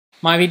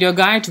My video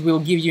guide will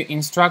give you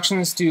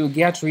instructions to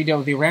get rid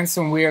of the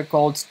ransomware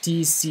called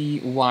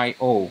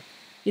TCYO.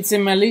 It's a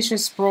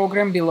malicious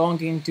program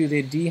belonging to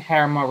the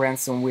DHARMA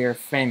ransomware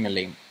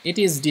family. It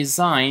is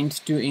designed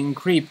to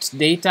encrypt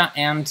data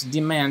and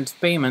demand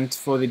payment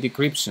for the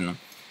decryption.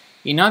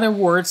 In other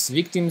words,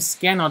 victims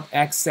cannot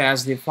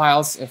access the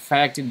files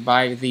affected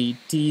by the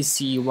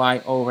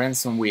TCYO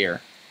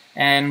ransomware,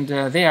 and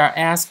they are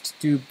asked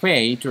to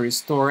pay to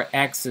restore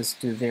access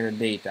to their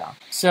data.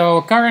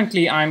 So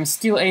currently I'm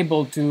still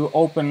able to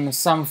open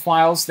some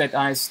files that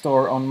I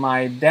store on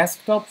my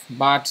desktop,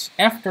 but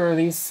after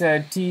this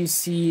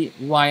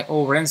TCYO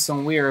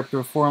ransomware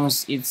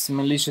performs its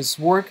malicious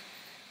work,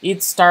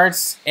 it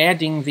starts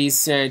adding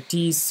this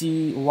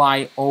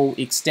TCYO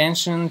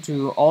extension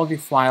to all the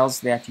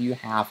files that you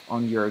have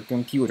on your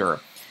computer.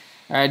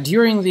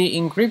 During the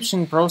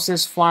encryption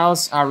process,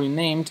 files are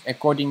renamed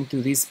according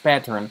to this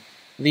pattern.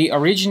 The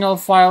original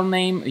file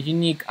name,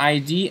 unique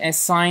ID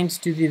assigned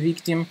to the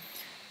victim,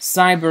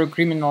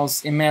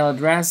 cybercriminal's email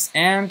address,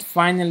 and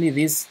finally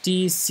this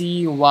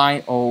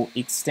TCYO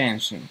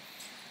extension.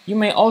 You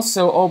may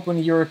also open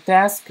your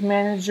task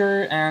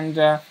manager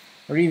and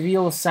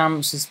reveal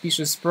some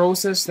suspicious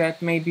process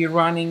that may be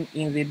running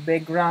in the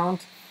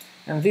background,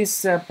 and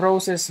this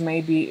process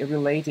may be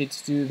related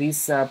to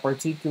this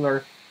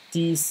particular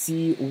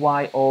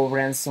TCYO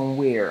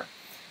ransomware.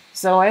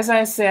 So as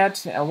I said,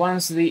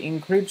 once the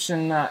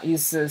encryption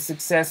is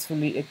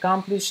successfully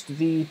accomplished,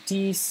 the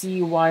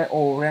TCYO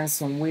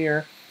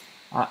ransomware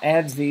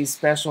adds the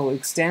special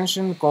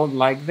extension called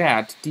like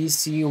that,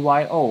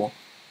 TCYO.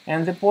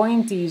 And the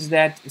point is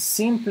that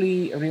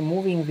simply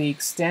removing the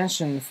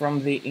extension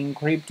from the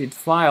encrypted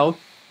file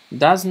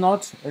does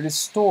not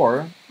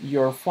restore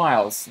your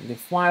files. The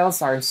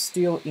files are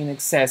still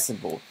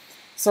inaccessible.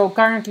 So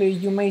currently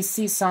you may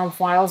see some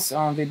files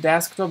on the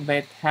desktop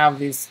that have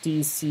this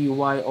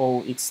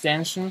TCYO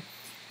extension,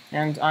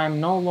 and I'm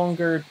no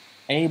longer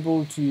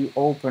able to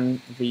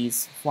open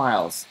these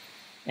files.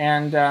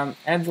 And at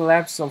the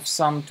lapse of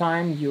some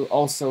time you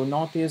also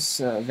notice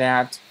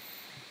that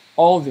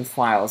all the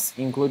files,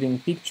 including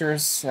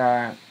pictures,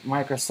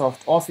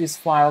 Microsoft Office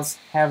files,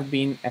 have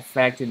been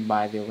affected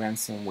by the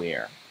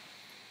ransomware.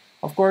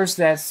 Of course,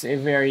 that's a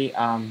very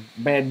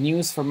bad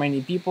news for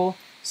many people,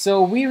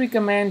 so we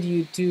recommend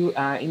you to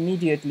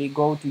immediately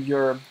go to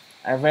your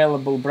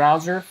available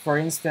browser. For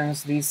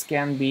instance, this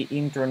can be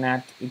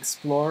Internet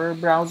Explorer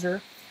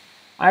browser.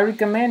 I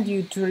recommend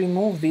you to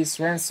remove this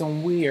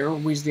ransomware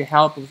with the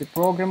help of the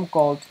program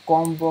called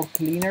Combo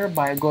Cleaner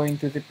by going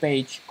to the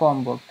page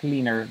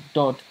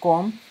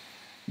combocleaner.com.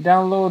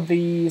 Download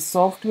the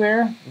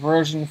software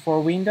version for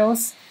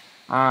Windows,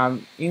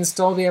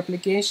 install the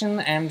application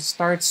and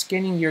start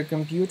scanning your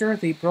computer.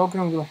 The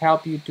program will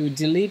help you to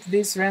delete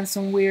this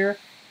ransomware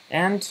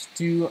and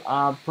to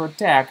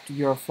protect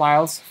your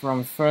files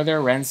from further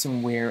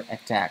ransomware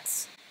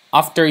attacks.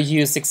 After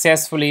you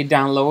successfully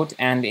download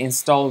and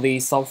install the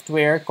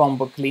software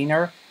Combo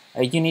Cleaner,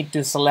 you need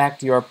to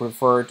select your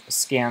preferred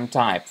scan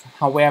type.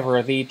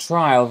 However, the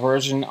trial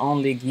version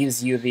only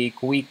gives you the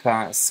quick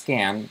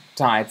scan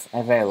type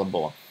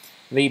available.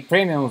 The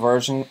premium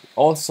version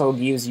also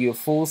gives you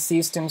full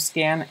system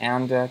scan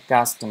and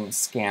custom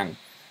scan.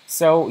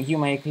 So you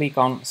may click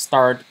on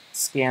Start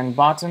Scan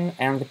button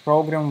and the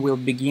program will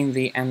begin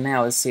the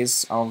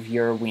analysis of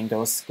your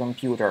Windows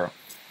computer.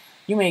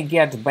 You may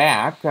get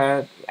back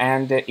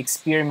and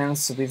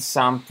experiment with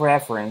some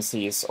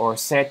preferences or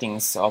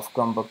settings of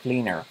Combo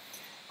Cleaner.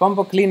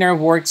 Combo Cleaner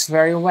works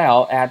very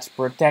well at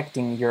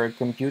protecting your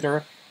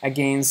computer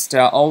against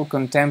all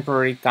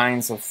contemporary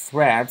kinds of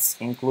threats,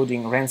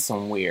 including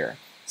ransomware.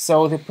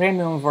 So the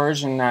premium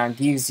version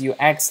gives you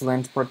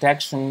excellent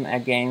protection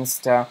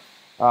against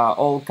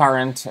all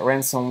current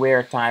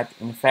ransomware type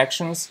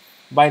infections.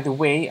 By the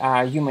way,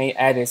 you may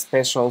add a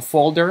special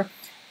folder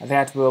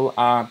that will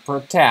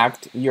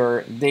protect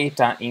your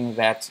data in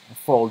that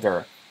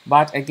folder.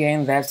 But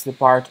again, that's the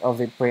part of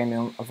the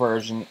premium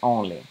version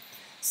only.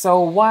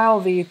 So while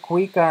the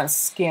quick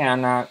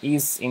scan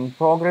is in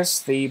progress,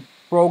 the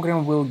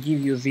program will give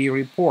you the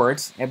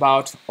report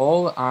about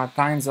all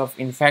kinds of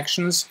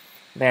infections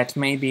that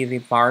may be the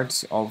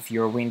part of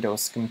your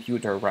Windows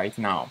computer right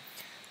now.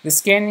 The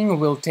scanning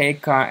will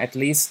take at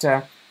least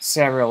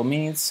several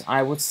minutes,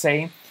 I would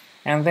say.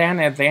 And then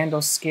at the end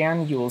of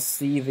scan you will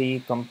see the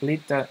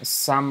complete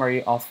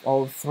summary of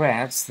all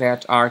threats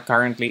that are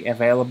currently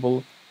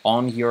available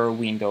on your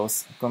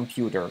Windows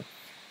computer.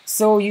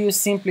 So you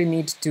simply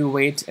need to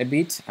wait a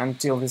bit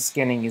until the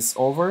scanning is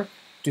over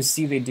to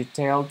see the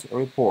detailed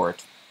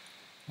report.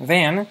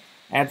 Then,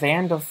 at the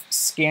end of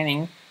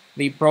scanning,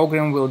 the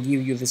program will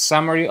give you the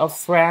summary of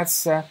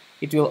threats.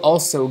 It will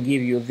also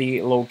give you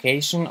the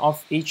location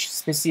of each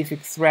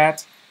specific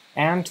threat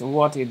and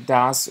what it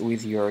does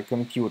with your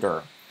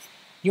computer.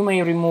 You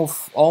may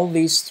remove all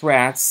these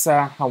threats,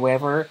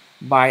 however,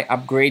 by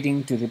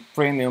upgrading to the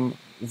premium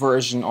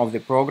version of the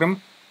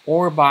program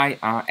or by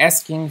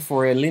asking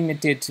for a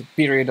limited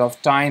period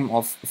of time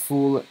of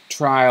full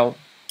trial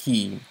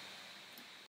key.